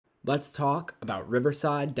Let's talk about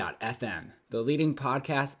Riverside.fm, the leading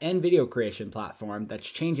podcast and video creation platform that's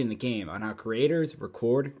changing the game on how creators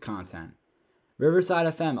record content. Riverside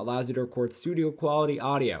FM allows you to record studio quality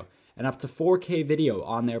audio and up to 4K video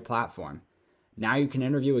on their platform. Now you can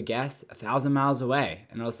interview a guest 1,000 miles away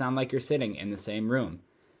and it'll sound like you're sitting in the same room.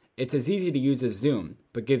 It's as easy to use as Zoom,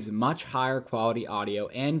 but gives much higher quality audio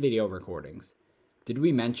and video recordings. Did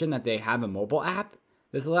we mention that they have a mobile app?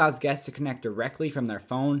 This allows guests to connect directly from their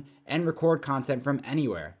phone and record content from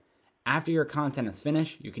anywhere. After your content is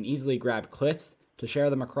finished, you can easily grab clips to share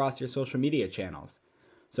them across your social media channels.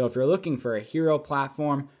 So if you're looking for a hero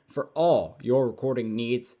platform for all your recording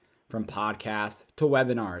needs, from podcasts to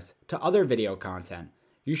webinars to other video content,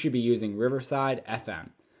 you should be using Riverside FM.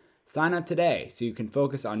 Sign up today so you can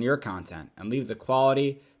focus on your content and leave the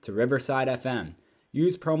quality to Riverside FM.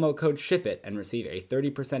 Use promo code SHIPIT and receive a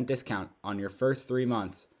 30% discount on your first 3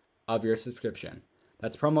 months of your subscription.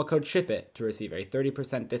 That's promo code SHIPIT to receive a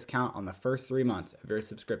 30% discount on the first 3 months of your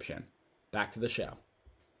subscription. Back to the show.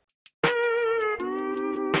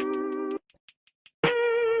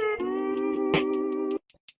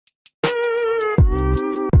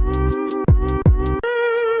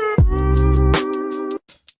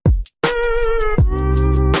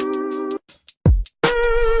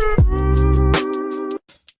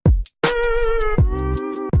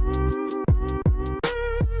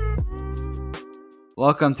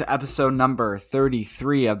 Welcome to episode number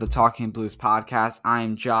 33 of the Talking Blues podcast.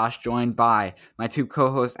 I'm Josh, joined by my two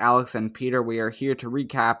co-hosts, Alex and Peter. We are here to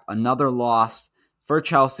recap another loss for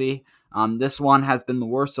Chelsea. This one has been the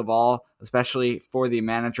worst of all, especially for the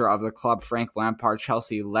manager of the club, Frank Lampard,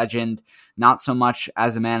 Chelsea legend. Not so much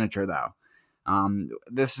as a manager, though.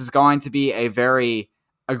 This is going to be a very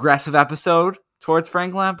aggressive episode towards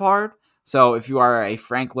Frank Lampard. So if you are a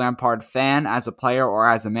Frank Lampard fan as a player or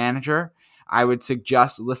as a manager, I would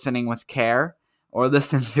suggest listening with care or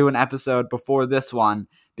listen to an episode before this one,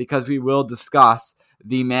 because we will discuss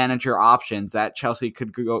the manager options that Chelsea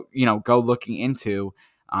could go looking into,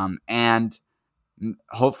 and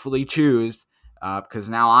hopefully choose, because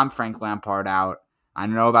now I'm Frank Lampard out. I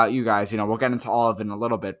don't know about you guys, we'll get into all of it in a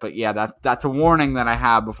little bit, but yeah, that's a warning that I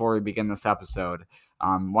have before we begin this episode.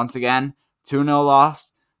 Once again, 2-0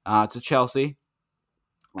 loss to Chelsea.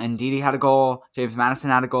 And Ndidi had a goal, James Maddison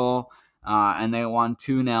had a goal, and they won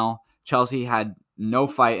 2-0. Chelsea had no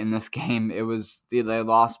fight in this game. They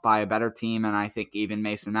lost by a better team, and I think even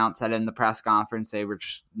Mason Mount said in the press conference they were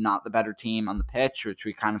just not the better team on the pitch, which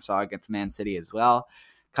we kind of saw against Man City as well.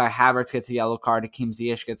 Kai Havertz gets a yellow card, Hakim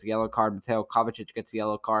Ziyech gets a yellow card, Mateo Kovacic gets a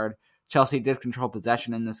yellow card. Chelsea did control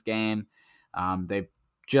possession in this game. They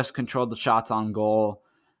just controlled the shots on goal.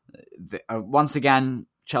 Once again,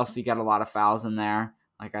 Chelsea got a lot of fouls in there,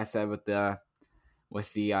 like I said, with the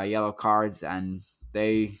yellow cards, and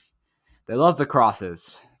they love the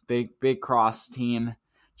crosses. Big cross team,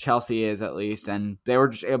 Chelsea is at least, and they were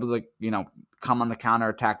just able to come on the counter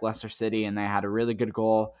attack Leicester City, and they had a really good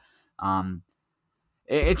goal.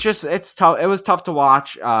 It's tough. It was tough to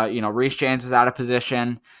watch. Reece James was out of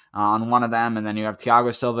position on one of them, and then you have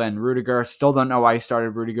Thiago Silva and Rudiger. Still don't know why he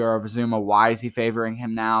started Rudiger over Zuma. Why is he favoring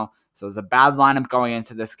him now? So it was a bad lineup going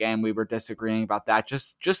into this game. We were disagreeing about that.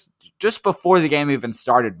 Just before the game even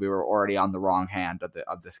started, we were already on the wrong hand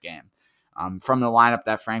of this game. From the lineup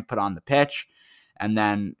that Frank put on the pitch, and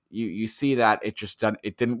then you see that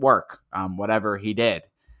it didn't work. Whatever he did.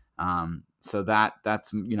 So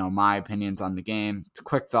that's my opinions on the game.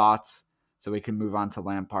 Quick thoughts, so we can move on to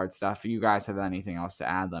Lampard stuff. If you guys have anything else to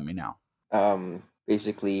add, let me know.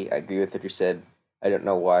 Basically, I agree with what you said. I don't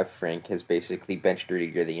know why Frank has basically benched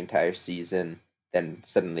Rudiger the entire season, then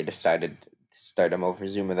suddenly decided to start him over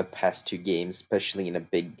Zuma the past 2 games, especially in a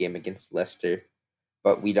big game against Leicester.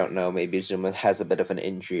 But we don't know. Maybe Zuma has a bit of an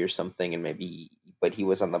injury or something, but he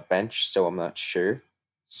was on the bench, so I'm not sure.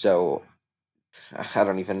 So I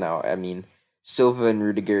don't even know. I mean, Silva and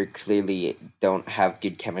Rudiger clearly don't have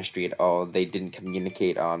good chemistry at all. They didn't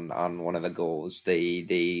communicate on one of the goals.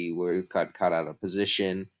 They were caught out of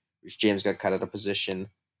position. Rich James got cut out of position.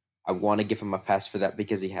 I want to give him a pass for that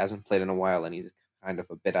because he hasn't played in a while and he's kind of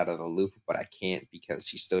a bit out of the loop, but I can't because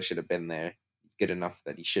he still should have been there. He's good enough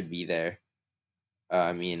that he should be there.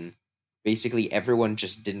 Basically everyone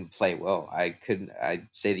just didn't play well. I'd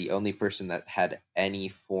say the only person that had any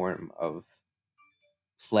form of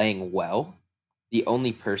playing well, the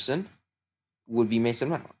only person would be Mason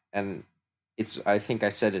Mount. And I think I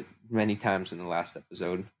said it many times in the last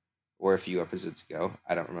episode, or a few episodes ago.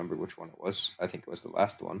 I don't remember which one it was. I think it was the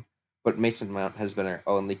last one. But Mason Mount has been our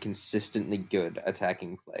only consistently good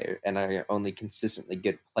attacking player and our only consistently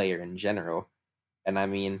good player in general. And I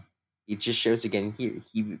mean, it just shows again here.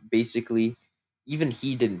 He basically, even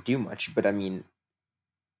he didn't do much, but I mean,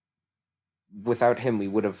 without him, we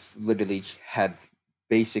would have literally had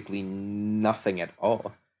basically nothing at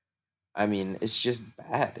all. I mean, it's just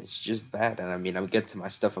bad. It's just bad. And I mean, I'll get to my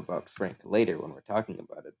stuff about Frank later when we're talking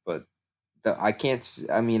about it, but I can't.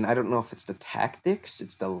 I mean, I don't know if it's the tactics,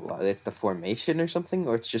 it's the formation or something,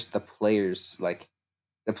 or it's just the players. Like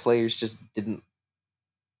the players just didn't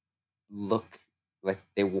look like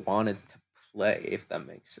they wanted to play. If that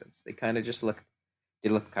makes sense, they kind of just looked. They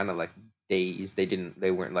looked kind of like dazed. They didn't. They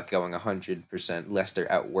weren't like going 100%. Leicester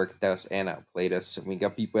outworked us and outplayed us, and we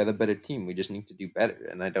got beat by the better team. We just need to do better.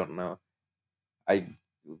 And I don't know. I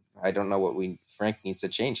I don't know what we Frank needs to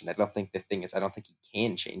change, and I don't think the thing is I don't think he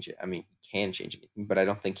can change it. I mean, he can change anything, but I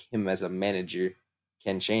don't think him as a manager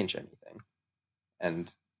can change anything.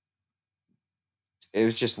 And it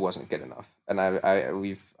just wasn't good enough. And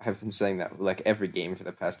I've been saying that like every game for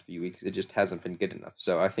the past few weeks. It just hasn't been good enough.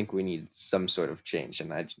 So I think we need some sort of change,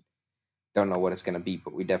 and I don't know what it's going to be,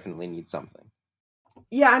 but we definitely need something.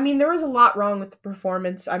 Yeah, I mean, there was a lot wrong with the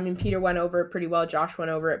performance. I mean, Peter went over it pretty well. Josh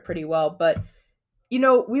went over it pretty well. But,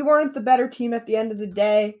 we weren't the better team at the end of the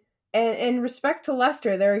day. And in respect to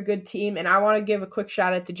Leicester, they're a good team. And I want to give a quick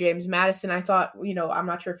shout out to James Madison. I thought, I'm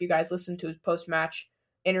not sure if you guys listened to his post-match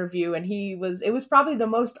interview. And it was probably the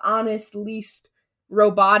most honest, least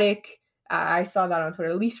robotic, I saw that on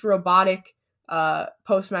Twitter, least robotic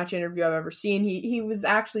post-match interview I've ever seen. He was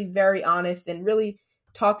actually very honest and really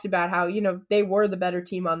talked about how, they were the better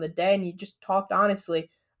team on the day, and he just talked honestly.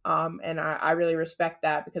 And I really respect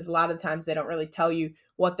that, because a lot of times they don't really tell you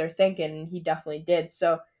what they're thinking, and he definitely did.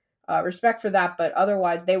 So respect for that, but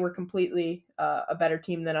otherwise they were completely a better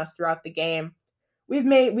team than us throughout the game. We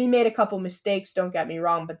made a couple mistakes, don't get me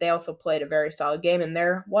wrong, but they also played a very solid game, and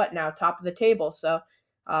they're top of the table. So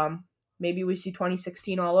maybe we see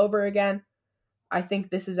 2016 all over again. I think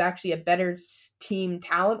this is actually a better team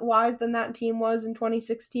talent-wise than that team was in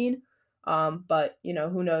 2016. But,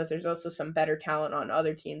 who knows? There's also some better talent on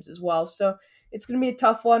other teams as well. So it's going to be a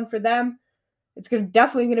tough one for them. It's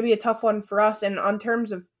definitely going to be a tough one for us. And in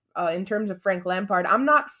terms of Frank Lampard, I'm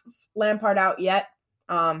not Lampard out yet.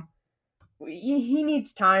 He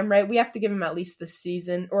needs time, right? We have to give him at least this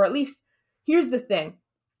season, or at least, here's the thing.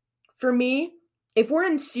 For me, if we're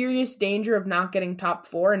in serious danger of not getting top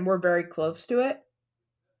 4 and we're very close to it,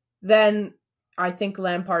 then I think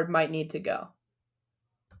Lampard might need to go.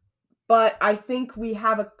 But I think we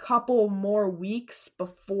have a couple more weeks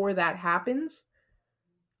before that happens.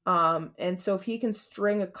 And so if he can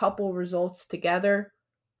string a couple results together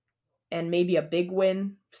and maybe a big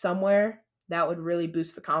win somewhere, that would really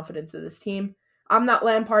boost the confidence of this team. I'm not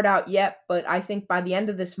Lampard out yet, but I think by the end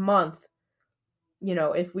of this month,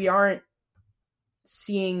 if we aren't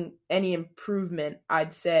seeing any improvement,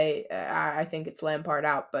 I'd say I think it's Lampard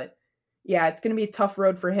out. But yeah, it's going to be a tough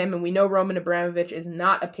road for him, and we know Roman Abramovich is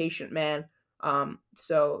not a patient man.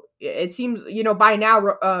 So it seems, by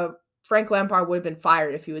now, Frank Lampard would have been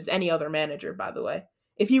fired if he was any other manager, by the way.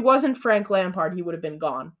 If he wasn't Frank Lampard, he would have been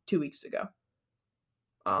gone 2 weeks ago.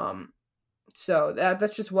 So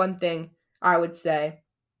that's just one thing I would say.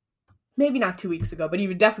 Maybe not 2 weeks ago, but he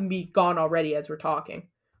would definitely be gone already as we're talking.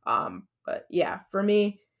 But yeah, for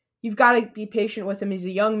me, you've got to be patient with him. He's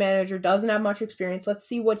a young manager, doesn't have much experience. Let's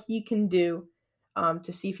see what he can do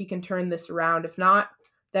to see if he can turn this around. If not,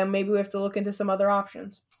 then maybe we have to look into some other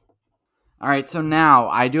options. All right, so now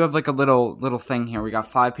I do have like a little thing here. We got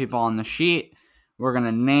 5 people on the sheet. We're going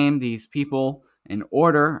to name these people in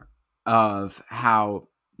order of how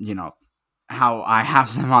I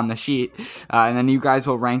have them on the sheet. And then you guys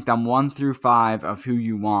will rank them 1 through 5 of who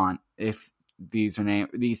you want, if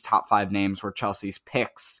these top 5 names were Chelsea's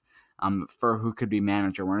picks for who could be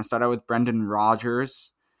manager. We're going to start out with Brendan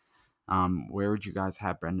Rodgers. Where would you guys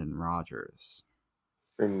have Brendan Rodgers?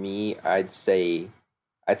 For me, I'd say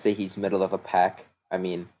he's middle of a pack. I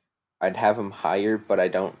mean, I'd have him higher, but I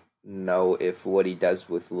don't know if what he does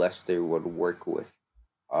with Leicester would work with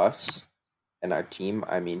us and our team.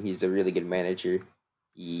 I mean, he's a really good manager.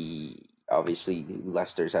 He obviously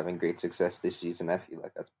Leicester's having great success this season. I feel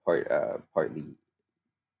like that's partly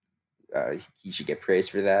he should get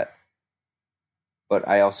praised for that. But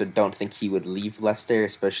I also don't think he would leave Leicester,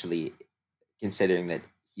 especially considering that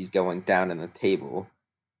he's going down in the table.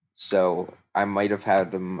 So I might have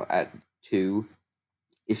had him at 2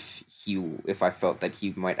 if I felt that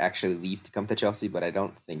he might actually leave to come to Chelsea, but I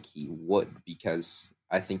don't think he would, because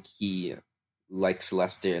I think he likes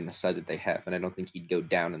Leicester and the side that they have, and I don't think he'd go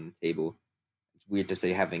down in the table. It's weird to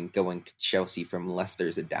say going to Chelsea from Leicester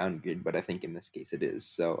is a downgrade, but I think in this case it is.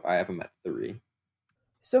 So I have him at 3.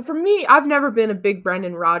 So for me, I've never been a big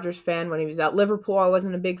Brendan Rodgers fan. When he was at Liverpool, I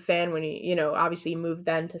wasn't a big fan. When he, obviously he moved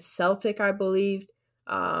then to Celtic, I believe.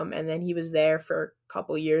 And then he was there for a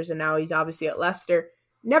couple of years, and now he's obviously at Leicester.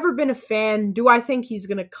 Never been a fan. Do I think he's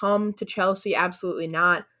going to come to Chelsea? Absolutely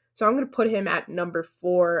not. So I'm going to put him at number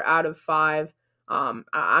 4 out of 5.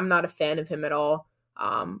 I'm not a fan of him at all.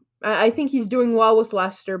 I think he's doing well with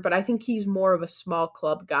Leicester, but I think he's more of a small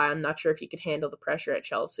club guy. I'm not sure if he could handle the pressure at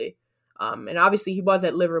Chelsea. And obviously he was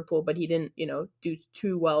at Liverpool, but he didn't, do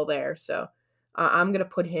too well there. So I'm going to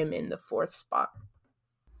put him in the 4th spot.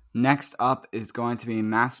 Next up is going to be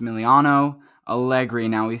Massimiliano Allegri.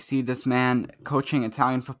 Now we see this man coaching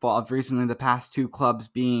Italian football of recently the past 2 clubs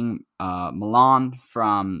being Milan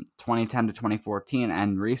from 2010 to 2014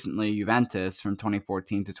 and recently Juventus from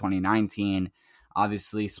 2014 to 2019.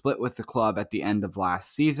 Obviously split with the club at the end of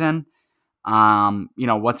last season.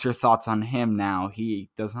 What's your thoughts on him now? He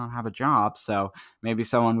does not have a job, so maybe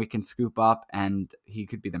someone we can scoop up and he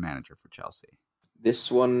could be the manager for Chelsea.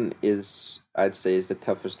 This one I'd say, is the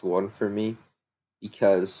toughest one for me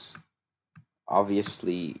because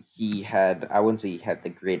obviously I wouldn't say he had the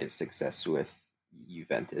greatest success with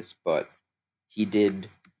Juventus, but he did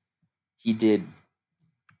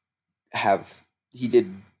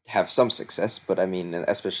have some success, but I mean,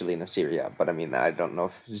 especially in the Serie A. But I mean, I don't know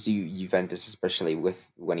if Juventus, especially with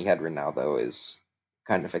when he had Ronaldo, is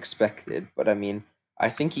kind of expected. But I mean, I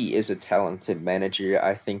think he is a talented manager.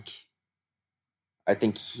 I think I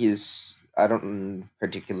don't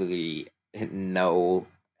particularly know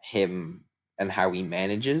him and how he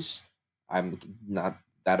manages. I'm not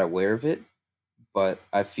that aware of it, but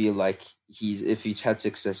I feel like if he's had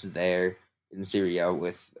success there in Syria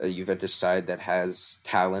with a Juventus side that has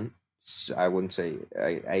talent. I wouldn't say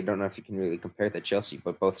I don't know if you can really compare that Chelsea,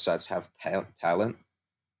 but both sides have talent,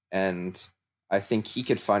 and I think he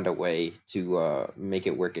could find a way to make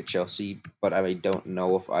it work at Chelsea. But I don't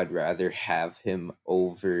know if I'd rather have him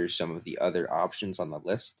over some of the other options on the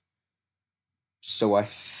list. So I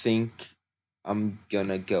think I'm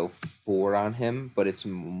gonna go 4 on him, but it's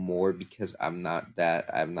more because I'm not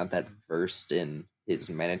that versed in his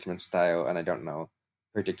management style, and I don't know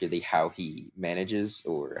particularly how he manages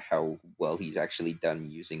or how well he's actually done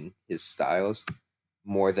using his styles.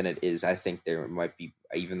 More than it is, I think there might be,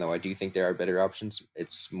 even though I do think there are better options.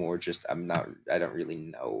 It's more just I don't really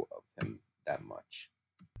know of him that much.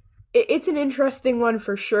 It's an interesting one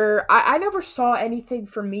for sure. I never saw anything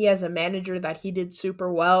from me as a manager that he did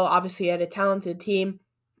super well. Obviously, he had a talented team.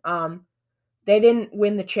 They didn't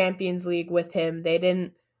win the Champions League with him. They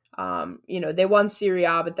didn't, they won Serie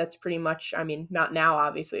A, but that's pretty much, I mean, not now,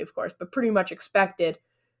 obviously, of course, but pretty much expected.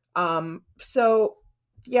 So,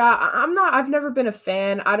 yeah, I've never been a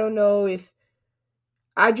fan. I don't know if,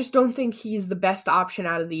 I just don't think he's the best option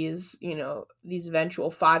out of these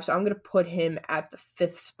eventual 5. So I'm going to put him at the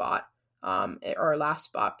 5th spot, or last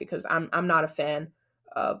spot, because I'm not a fan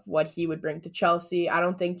of what he would bring to Chelsea. I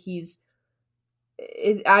don't think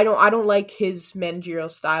I don't like his managerial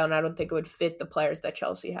style, and I don't think it would fit the players that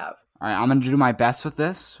Chelsea have. All right, I'm gonna do my best with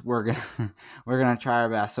this. We're gonna try our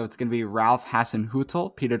best. So it's gonna be Ralph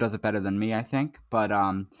Hasenhüttl. Peter does it better than me, I think, but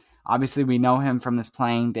obviously we know him from his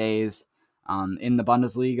playing days in the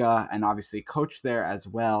Bundesliga, and obviously coached there as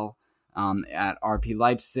well at RB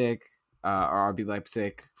Leipzig,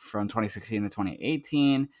 from 2016 to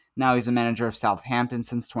 2018. Now he's a manager of Southampton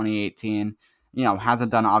since 2018.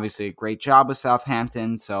 Hasn't done obviously a great job with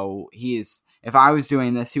Southampton. So if I was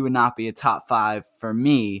doing this, he would not be a top 5 for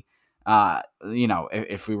me.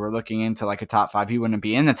 If we were looking into like a top 5, he wouldn't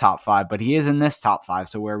be in the top 5, but he is in this top 5.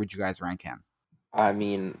 So where would you guys rank him? I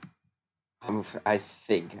mean, I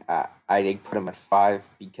think I'd put him at 5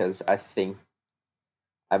 because I think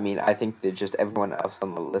that just everyone else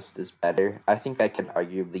on the list is better. I think I can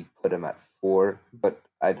arguably put him at 4, but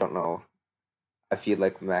I don't know. I feel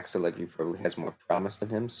like Max Allegri probably has more promise than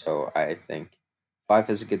him, so I think 5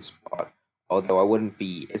 is a good spot. Although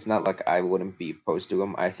it's not like I wouldn't be opposed to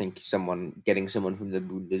him. I think getting someone from the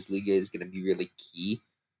Bundesliga is going to be really key,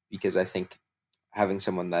 because I think having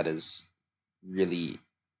someone that is really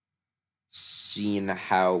seen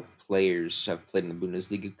how players have played in the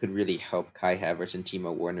Bundesliga could really help Kai Havertz and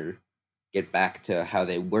Timo Werner get back to how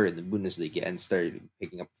they were in the Bundesliga and start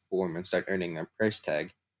picking up form and start earning their price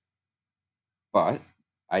tag. But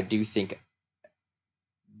I do think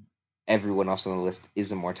everyone else on the list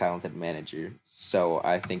is a more talented manager, so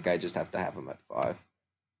I think I just have to have him at 5.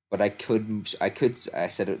 But I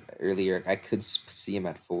said it earlier, I could see him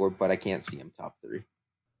at 4, but I can't see him top 3.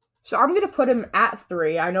 So I'm going to put him at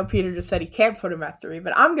 3. I know Peter just said he can't put him at 3,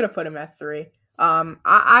 but I'm going to put him at 3.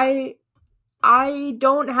 I I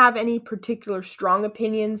don't have any particular strong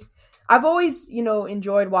opinions. I've always,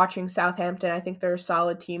 enjoyed watching Southampton. I think they're a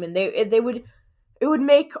solid team, and it would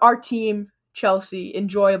make our team, Chelsea,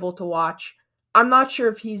 enjoyable to watch. I'm not sure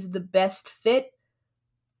if he's the best fit.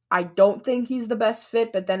 I don't think he's the best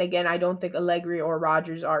fit, but then again, I don't think Allegri or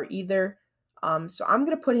Rodgers are either. So I'm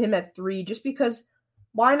gonna put him at 3 just because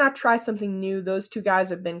why not try something new? Those two guys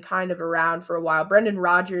have been kind of around for a while. Brendan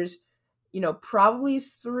Rodgers, probably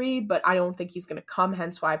is 3, but I don't think he's gonna come,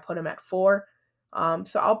 hence why I put him at 4.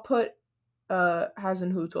 So I'll put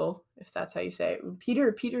Hasenhüttl, if that's how you say it.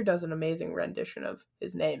 Peter does an amazing rendition of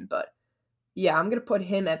his name, but yeah, I'm gonna put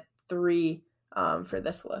him at 3 for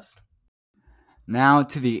this list. Now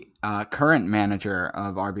to the current manager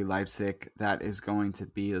of RB Leipzig, that is going to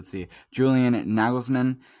be, Julian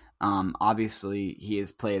Nagelsmann. Obviously, he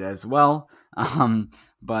has played as well,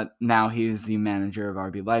 but now he is the manager of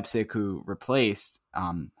RB Leipzig, who replaced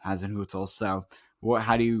Hasenhüttl. So,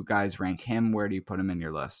 how do you guys rank him? Where do you put him in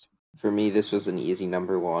your list? For me, this was an easy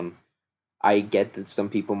number 1. I get that some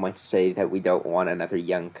people might say that we don't want another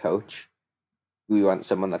young coach. We want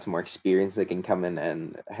someone that's more experienced that can come in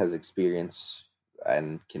and has experience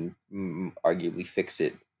and can arguably fix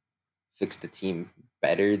the team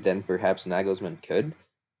better than perhaps Nagelsmann could.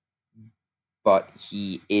 But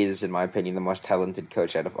he is, in my opinion, the most talented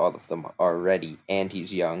coach out of all of them already, and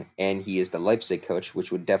he's young, and he is the Leipzig coach,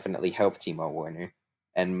 which would definitely help Timo Werner,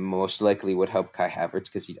 and most likely would help Kai Havertz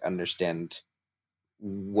because he'd understand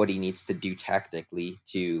what he needs to do tactically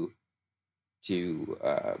to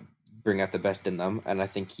bring out the best in them, and I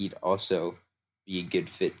think he'd also be a good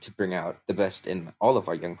fit to bring out the best in all of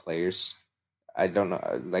our young players. I don't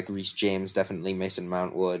know, like Reece James, definitely Mason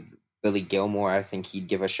Mount would. Billy Gilmore, I think he'd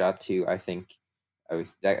give a shot too. I think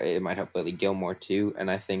that it might help Billy Gilmore too, and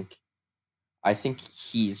I think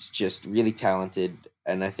he's just really talented,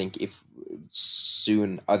 and I think if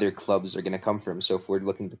soon other clubs are going to come for him. So if we're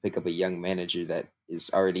looking to pick up a young manager that is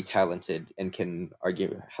already talented and can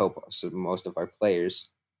help most of our players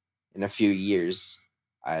in a few years,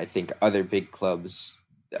 I think other big clubs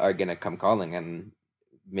are going to come calling, and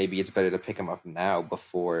maybe it's better to pick him up now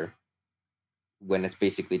before when it's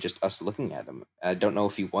basically just us looking at him. I don't know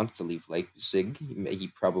if he wants to leave Leipzig. He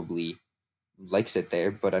probably likes it there,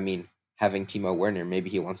 but I mean, having Timo Werner, maybe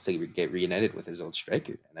he wants to get reunited with his old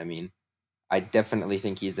striker. And I mean, I definitely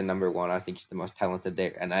think he's the number 1. I think he's the most talented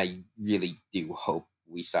there, and I really do hope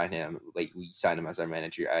we sign him. Like we sign him as our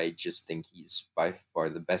manager. I just think he's by far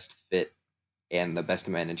the best fit and the best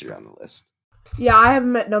manager on the list. Yeah, I have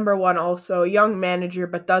him at number 1 also. Young manager,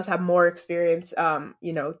 but does have more experience,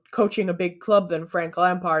 coaching a big club than Frank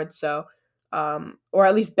Lampard. So, or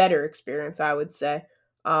at least better experience, I would say.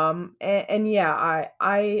 And yeah,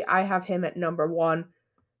 I have him at number 1.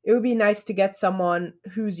 It would be nice to get someone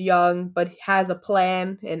who's young but has a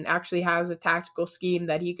plan and actually has a tactical scheme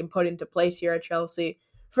that he can put into place here at Chelsea.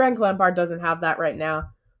 Frank Lampard doesn't have that right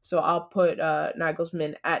now, so I'll put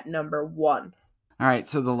Nagelsmann at number 1. All right,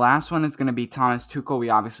 so the last one is going to be Thomas Tuchel. We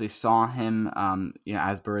obviously saw him,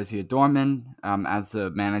 as Borussia Dortmund, as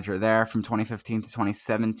the manager there from 2015 to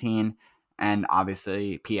 2017, and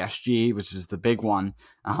obviously PSG, which is the big one,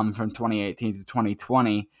 from 2018 to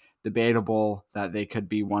 2020. Debatable that they could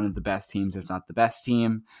be one of the best teams, if not the best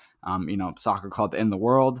team, soccer club in the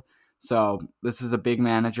world. So this is a big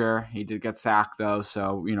manager. He did get sacked though.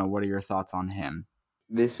 So what are your thoughts on him?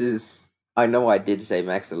 I know I did say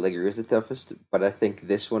Max Allegri is the toughest, but I think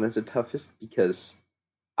this one is the toughest because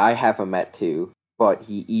I have him at 2, but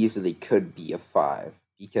he easily could be a 5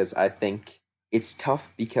 because I think it's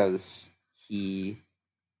tough because he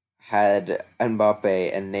had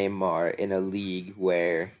Mbappe and Neymar in a league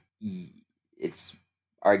where it's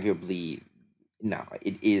arguably, no,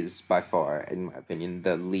 it is by far, in my opinion,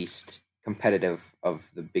 the least competitive of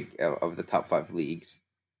the top 5 leagues,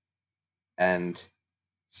 and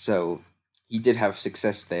so he did have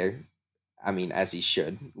success there. I mean, as he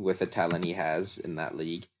should with the talent he has in that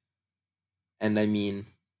league. And I mean,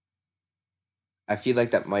 I feel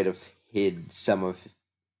like that might have hid some of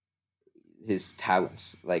his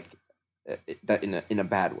talents, like that in a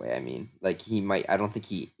bad way. I mean, like he might. I don't think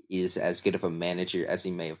he is as good of a manager as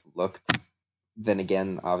he may have looked. Then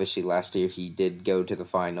again, obviously last year he did go to the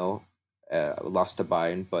final, lost to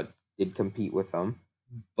Bayern, but did compete with them.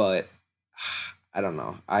 But I don't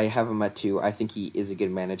know. I have him at 2. I think he is a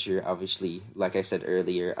good manager. Obviously, like I said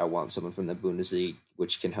earlier, I want someone from the Bundesliga,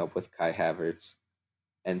 which can help with Kai Havertz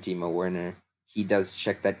and Timo Werner. He does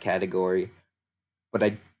check that category, but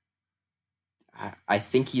I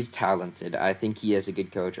think he's talented. I think he has a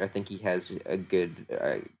good coach. I think he has a good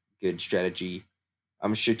strategy.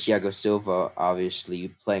 I'm sure Thiago Silva, obviously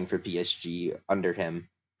playing for PSG under him,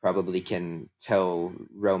 probably can tell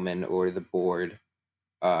Roman or the board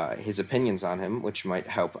his opinions on him, which might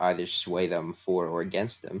help either sway them for or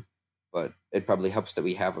against him. But it probably helps that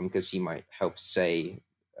we have him because he might help share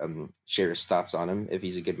his thoughts on him if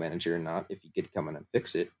he's a good manager or not, if he could come in and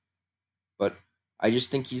fix it. But I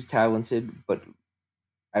just think he's talented, but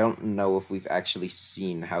I don't know if we've actually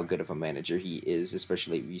seen how good of a manager he is,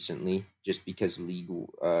 especially recently, just because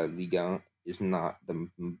Liga is not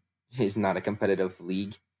a competitive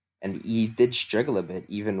league, and he did struggle a bit,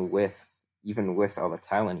 even with all the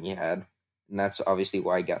talent he had, and that's obviously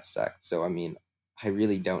why he got sacked. So I mean, I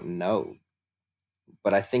really don't know,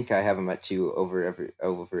 but I think I have him at two over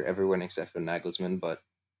everyone except for Nagelsmann. But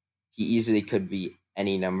he easily could be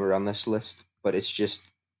any number on this list, but it's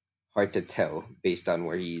just hard to tell based on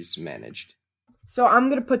where he's managed. So I'm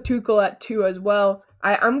going to put Tuchel at 2 as well.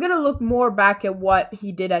 I'm going to look more back at what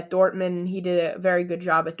he did at Dortmund. He did a very good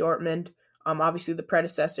job at Dortmund. Obviously, the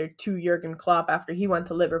predecessor to Jurgen Klopp after he went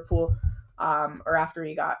to Liverpool, or after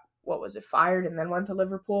he got, fired and then went to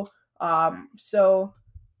Liverpool. I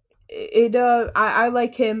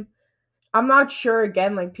like him. I'm not sure,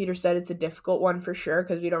 again, like Peter said, it's a difficult one for sure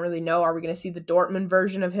because we don't really know. Are we going to see the Dortmund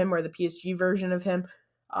version of him or the PSG version of him?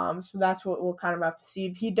 So that's what we'll kind of have to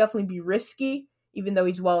see. He'd definitely be risky, even though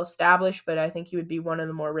he's well established, but I think he would be one of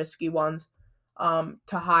the more risky ones to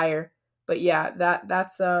hire. But yeah,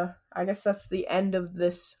 that's I guess that's the end of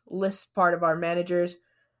this list part of our managers.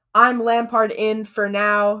 I'm Lampard in for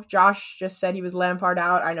now. Josh just said he was Lampard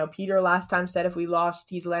out. I know Peter last time said if we lost,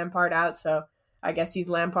 he's Lampard out, so I guess he's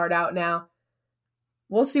Lampard out now.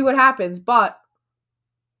 We'll see what happens, but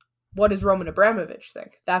what does Roman Abramovich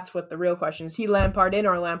think? That's what the real question is. He Lampard in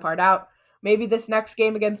or Lampard out? Maybe this next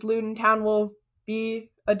game against Luton Town will be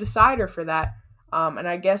a decider for that. And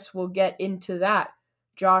I guess we'll get into that.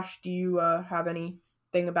 Josh, do you have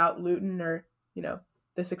anything about Luton or,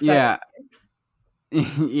 this exciting? Yeah.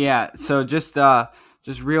 Yeah, so just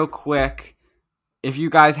real quick, if you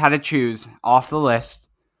guys had to choose off the list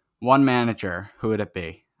one manager, who would it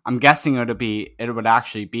be? I'm guessing it would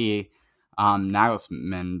actually be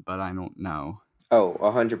Nagelsmann, but I don't know. Oh,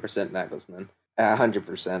 100% Nagelsmann.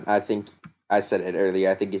 100%. I think I said it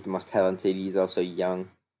earlier. I think he's the most talented. He's also young,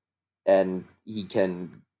 and he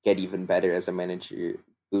can get even better as a manager.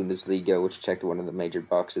 Bundesliga, which checked one of the major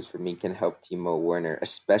boxes for me, can help Timo Werner,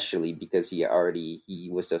 especially because he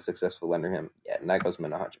was so successful under him. Yeah,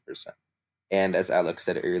 Nagelsmann 100%. And as Alex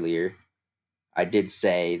said earlier, I did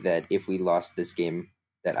say that if we lost this game,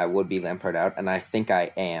 that I would be Lampard out, and I think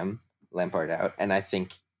I am Lampard out, and I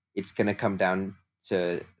think it's gonna come down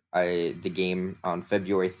to the game on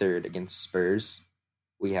February 3rd against Spurs.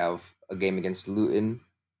 We have a game against Luton,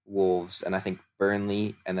 Wolves, and I think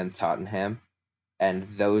Burnley, and then Tottenham. And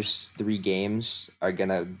those three games are going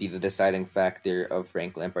to be the deciding factor of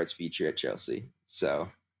Frank Lampard's future at Chelsea. So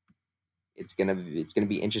it's gonna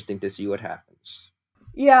be interesting to see what happens.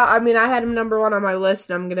 Yeah, I mean, I had him number 1 on my list,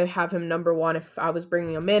 and I'm going to have him number 1 if I was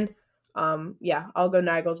bringing him in. Yeah, I'll go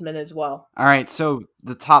Nagelsmann as well. All right, so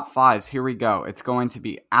the top 5s, here we go. It's going to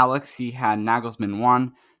be Alex. He had Nagelsmann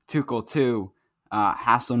 1, Tuchel 2,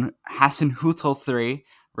 Hasenhüttl 3,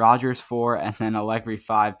 Rodgers 4, and then Allegri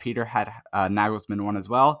 5. Peter had Nagelsmann 1 as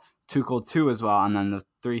well, Tuchel 2 as well, and then the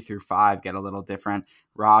 3 through 5 get a little different.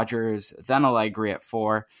 Rodgers, then Allegri at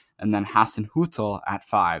 4, and then Hasenhüttl at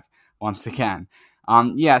 5 once again.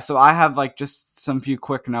 So I have just some few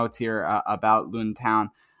quick notes here about Luton Town.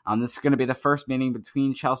 This is going to be the first meeting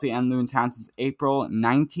between Chelsea and Luton Town since April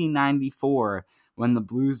 1994, when the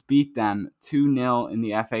Blues beat them 2-0 in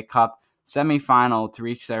the FA Cup semi-final to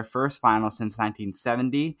reach their first final since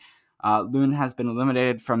 1970. Luton has been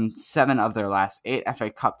eliminated from 7 of their last 8 FA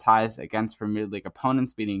Cup ties against Premier League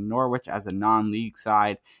opponents, beating Norwich as a non-league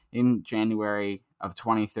side in January of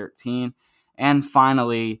 2013. And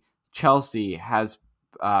finally, Chelsea has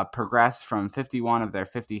progressed from 51 of their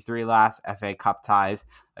 53 last FA Cup ties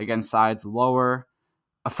against sides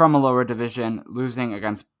from a lower division, losing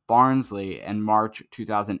against Barnsley in March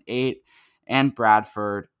 2008 and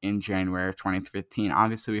Bradford in January of 2015.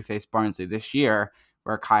 Obviously, we faced Barnsley this year,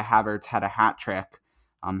 where Kai Havertz had a hat trick.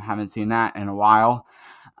 Haven't seen that in a while.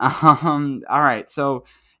 All right, so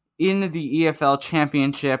in the EFL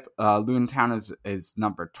Championship, Luton Town is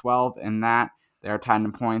number 12 in that. They're tied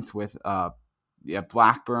in points with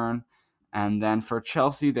Blackburn. And then for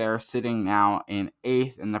Chelsea, they're sitting now in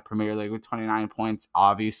 8th in the Premier League with 29 points,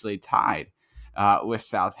 obviously tied with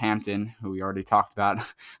Southampton, who we already talked about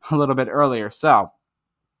a little bit earlier. So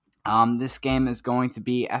This game is going to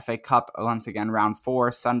be FA Cup once again, round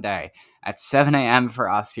 4, Sunday at 7 a.m. for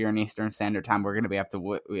us here in Eastern Standard Time. We're gonna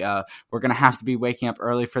have to be waking up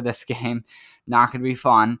early for this game. Not gonna be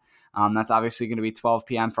fun. That's obviously gonna be 12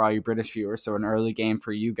 p.m. for all you British viewers, so an early game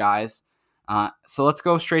for you guys. So let's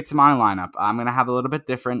go straight to my lineup. I'm gonna have a little bit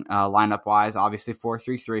different lineup wise. Obviously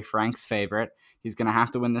 4-3-3, Frank's favorite. He's gonna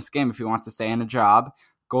have to win this game if he wants to stay in a job.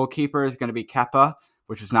 Goalkeeper is gonna be Kepa,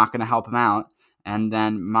 which is not gonna help him out. And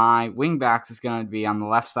then my wingbacks is going to be on the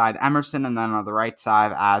left side, Emerson, and then on the right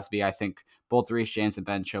side, Asby. I think both Reece James and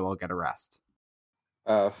Ben Chilwell will get a rest.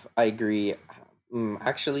 I agree.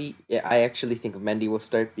 Actually, yeah, I actually think Mendy will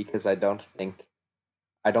start because I don't think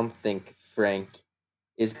Frank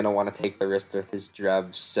is gonna want to take the risk with his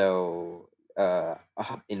job. So,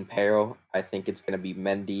 in peril, I think it's gonna be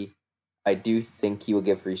Mendy. I do think he will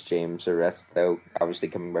give Reece James a rest, though. Obviously,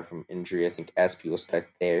 coming back from injury, I think Aspi will start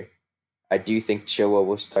there. I do think Chilwell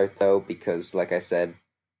will start though because, like I said,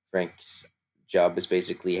 Frank's job is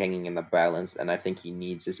basically hanging in the balance, and I think he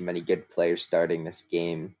needs as many good players starting this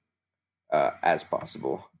game as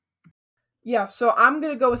possible. Yeah, so I'm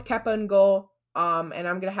gonna go with Kepa in goal, and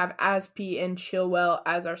I'm gonna have Aspi and Chilwell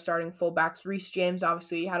as our starting fullbacks. Reece James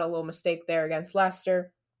obviously had a little mistake there against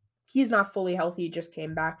Leicester. He's not fully healthy; he just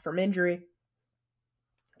came back from injury.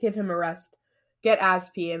 Give him a rest. Get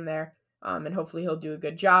Aspi in there, and hopefully he'll do a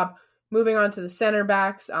good job. Moving on to the center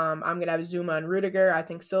backs, I'm going to have Zuma and Rudiger. I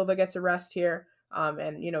think Silva gets a rest here.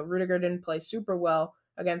 And, Rudiger didn't play super well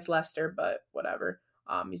against Leicester, but whatever.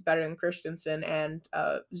 He's better than Christensen, and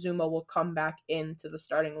Zuma will come back into the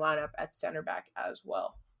starting lineup at center back as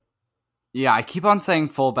well. Yeah, I keep on saying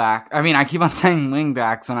fullback. I keep on saying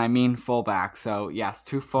wingbacks when I mean fullback. So, yes,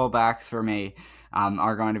 2 fullbacks for me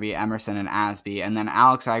are going to be Emerson and Asby. And then,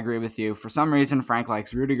 Alex, I agree with you. For some reason, Frank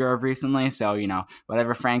likes Rudiger recently. So,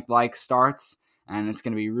 whatever Frank likes starts. And it's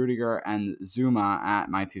going to be Rudiger and Zuma at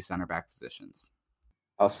my 2 center back positions.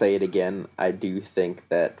 I'll say it again. I do think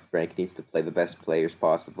that Frank needs to play the best players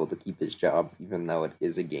possible to keep his job, even though it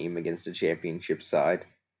is a game against a championship side.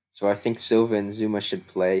 So I think Silva and Zuma should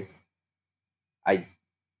play. I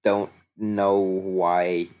don't know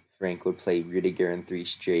why Frank would play Rudiger in 3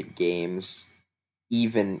 straight games,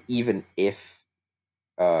 even if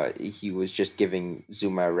he was just giving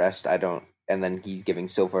Zuma a rest. And then he's giving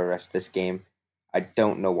Silva a rest this game. I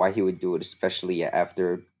don't know why he would do it, especially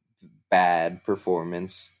after bad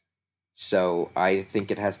performance. So I think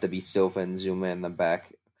it has to be Silva and Zuma in the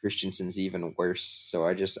back. Christensen's even worse. So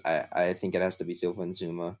I think it has to be Silva and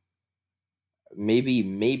Zuma.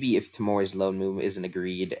 Maybe if Tamori's loan move isn't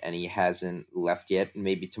agreed and he hasn't left yet,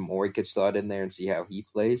 maybe Tamori could slot in there and see how he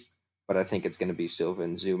plays. But I think it's going to be Silva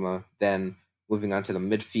and Zuma. Then moving on to the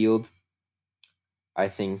midfield, I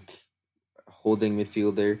think holding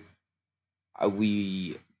midfielder.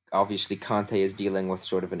 We obviously Conte is dealing with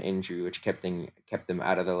sort of an injury which kept him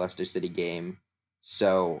out of the Leicester City game.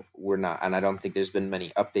 So we're not, and I don't think there's been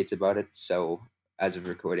many updates about it. So as of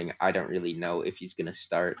recording, I don't really know if he's going to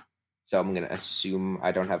start. So I'm going to assume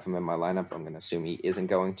I don't have him in my lineup. I'm going to assume he isn't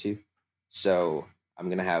going to. So I'm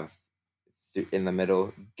going to have in the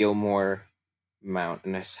middle Gilmore, Mount,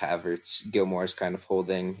 and Havertz. Gilmore is kind of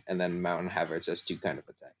holding, and then Mount and Havertz as 2 kind of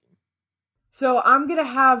attacking. So I'm going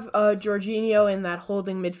to have Jorginho in that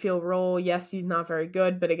holding midfield role. Yes, he's not very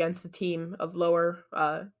good, but against a team of lower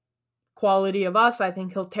quality of us, I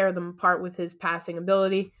think he'll tear them apart with his passing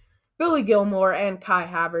ability. Billy Gilmore and Kai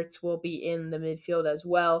Havertz will be in the midfield as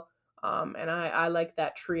well. And I like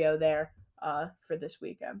that trio there for this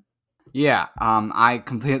weekend. Yeah, I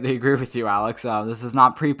completely agree with you, Alex. This is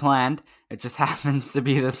not pre-planned. It just happens to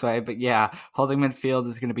be this way. But yeah, holding midfield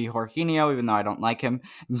is going to be Jorginho, even though I don't like him.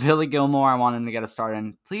 Billy Gilmore, I want him to get a start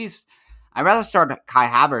in. Please, I'd rather start Kai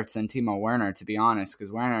Havertz than Timo Werner, to be honest,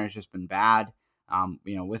 because Werner has just been bad,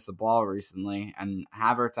 with the ball recently. And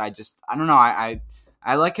Havertz, I don't know.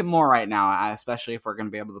 I like him more right now, especially if we're going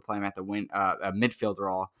to be able to play him at the midfield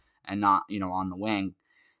role and not, on the wing.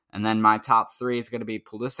 And then my top 3 is going to be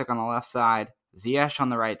Pulisic on the left side, Ziyech on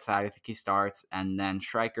the right side, I think he starts, and then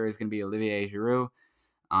striker is going to be Olivier Giroud.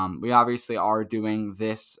 We obviously are doing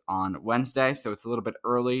this on Wednesday, so it's a little bit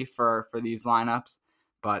early for these lineups,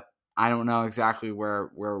 but I don't know exactly where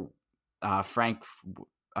Frank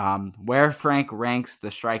ranks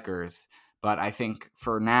the strikers, but I think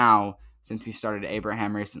for now, since he started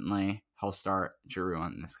Abraham recently, he'll start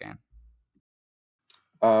Giroud in this game.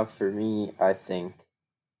 For me,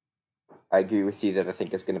 I agree with you that I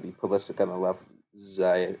think it's going to be Pulisic on the left,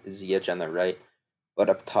 Ziyech on the right, but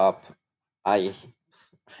up top,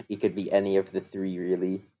 it could be any of the 3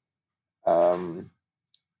 really.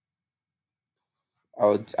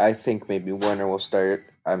 I think maybe Werner will start.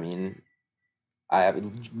 I mean,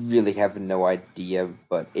 really have no idea,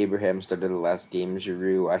 but Abraham started the last game.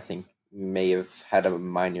 Giroud, I think, may have had a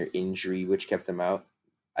minor injury which kept him out,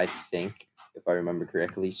 I think, if I remember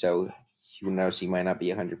correctly. So who knows, he might not be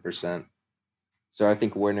 100%. So I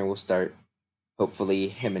think Werner will start. Hopefully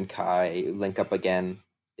him and Kai link up again.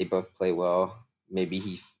 They both play well. Maybe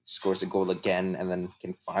he scores a goal again and then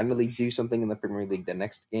can finally do something in the Premier League the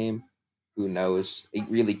next game. Who knows? It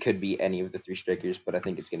really could be any of the three strikers, but I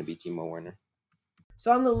think it's going to be Timo Werner.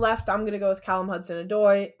 So on the left, I'm going to go with Callum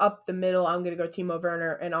Hudson-Odoi. Up the middle, I'm going to go Timo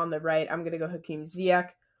Werner. And on the right, I'm going to go Hakim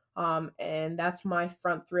Ziyech. And that's my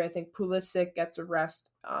front three. I think Pulisic gets a rest.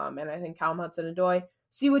 And I think Callum Hudson-Odoi,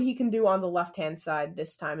 see what he can do on the left-hand side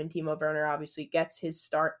this time. And Timo Werner obviously gets his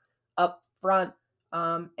start up front.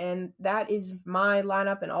 And that is my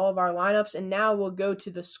lineup and all of our lineups. And now we'll go to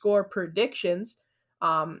the score predictions.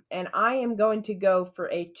 And I am going to go for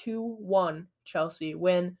a 2-1 Chelsea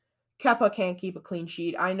win. Kepa can't keep a clean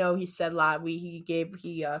sheet. I know he said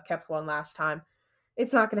he kept one last time.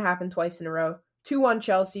 It's not going to happen twice in a row. 2-1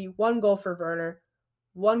 Chelsea, 1 goal for Werner,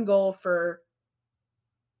 1 goal for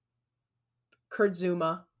Kurt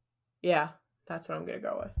Zouma. Yeah, that's what I'm going to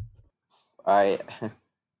go with.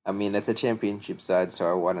 I mean, it's a championship side, so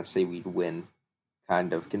I want to say we'd win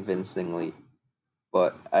kind of convincingly.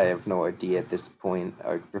 But I have no idea at this point.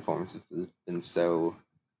 Our performance has been so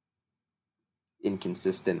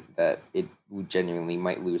inconsistent that we genuinely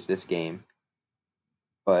might lose this game.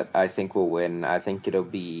 But I think we'll win. I think it'll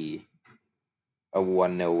be a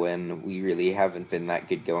 1-0 win. We really haven't been that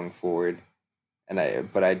good going forward.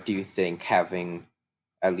 But I do think having,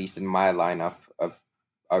 at least in my lineup,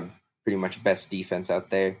 our pretty much best defense out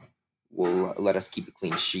there will let us keep a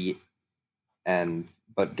clean sheet.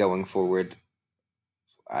 But going forward,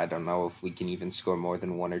 I don't know if we can even score more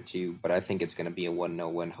than 1 or 2, but I think it's going to be a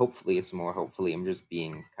 1-0 win. Hopefully it's more. Hopefully I'm just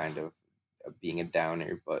being a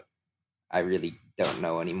downer, but I really don't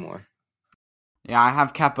know anymore. Yeah, I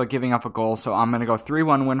have Kepa giving up a goal, so I'm going to go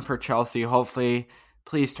 3-1 win for Chelsea. Hopefully,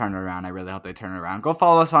 please turn it around. I really hope they turn it around. Go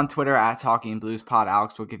follow us on Twitter at Talking Blues Pod.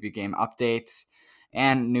 Alex will give you game updates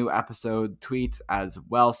and new episode tweets as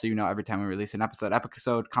well, so you know every time we release an episode.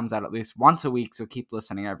 Episode comes out at least once a week, so keep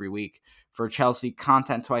listening every week. For Chelsea,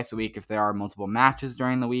 content twice a week if there are multiple matches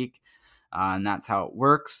during the week, and that's how it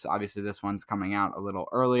works. Obviously, this one's coming out a little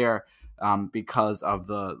earlier because of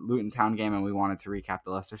the Luton Town game, and we wanted to recap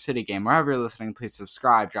the Leicester City game. Wherever you're listening, please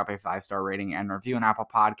subscribe, drop a 5-star rating, and review an Apple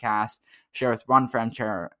Podcast. Share with one friend,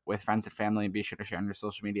 share with friends and family, and be sure to share on your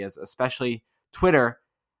social medias, especially Twitter.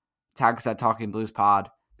 Tag us at Talking Blues Pod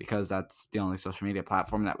because that's the only social media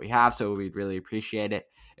platform that we have, so we'd really appreciate it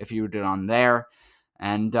if you would do it on there.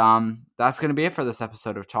 And that's going to be it for this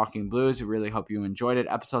episode of Talking Blues. We really hope you enjoyed it.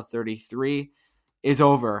 Episode 33 is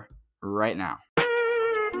over right now.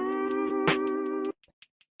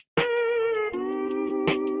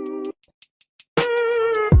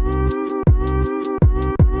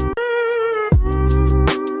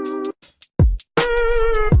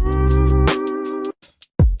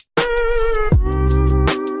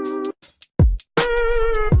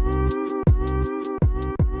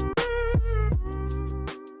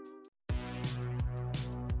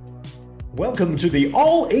 Welcome to the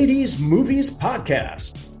All 80s Movies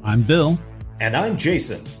Podcast. I'm Bill. And I'm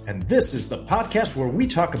Jason. And this is the podcast where we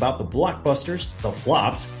talk about the blockbusters, the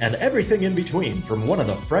flops, and everything in between from one of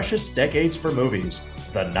the freshest decades for movies,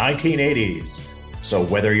 the 1980s. So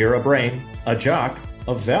whether you're a brain, a jock,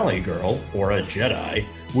 a valley girl, or a Jedi,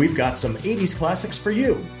 we've got some 80s classics for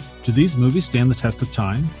you. Do these movies stand the test of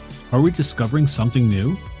time? Are we discovering something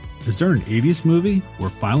new? Is there an 80s movie we're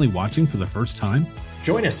finally watching for the first time?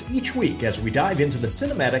 Join us each week as we dive into the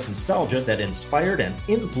cinematic nostalgia that inspired and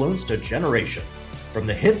influenced a generation. From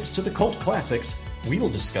the hits to the cult classics, we will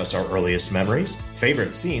discuss our earliest memories,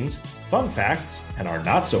 favorite scenes, fun facts, and our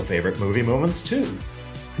not-so-favorite movie moments, too.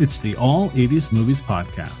 It's the All 80s Movies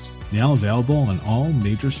Podcast, now available on all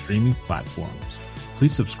major streaming platforms.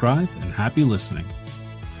 Please subscribe and happy listening.